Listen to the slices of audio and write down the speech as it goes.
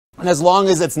And as long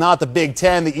as it's not the Big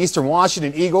Ten, the Eastern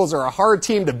Washington Eagles are a hard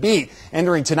team to beat.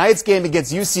 Entering tonight's game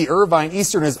against UC Irvine,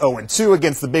 Eastern is 0-2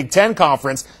 against the Big Ten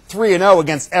Conference, 3-0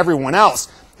 against everyone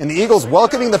else. And the Eagles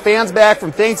welcoming the fans back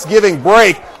from Thanksgiving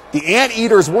break. The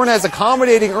Anteaters weren't as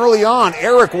accommodating early on.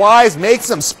 Eric Wise makes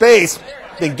some space,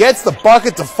 then gets the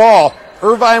bucket to fall.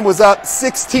 Irvine was up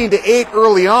 16-8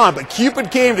 early on, but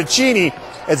Cupid came to Cheney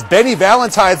as Benny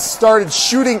Valentine started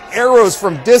shooting arrows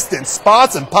from distance.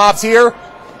 Spots and pops here.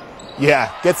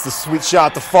 Yeah, gets the sweet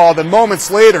shot to fall. Then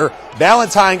moments later,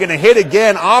 Valentine going to hit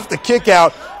again off the kick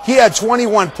out. He had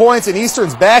 21 points, and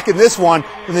Eastern's back in this one.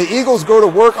 And the Eagles go to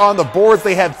work on the boards.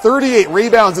 They had 38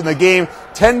 rebounds in the game,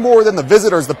 10 more than the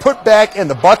visitors. The putback and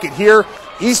the bucket here.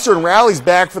 Eastern rallies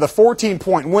back for the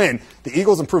 14-point win. The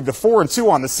Eagles improved to 4-2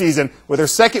 on the season with their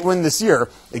second win this year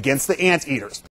against the Anteaters.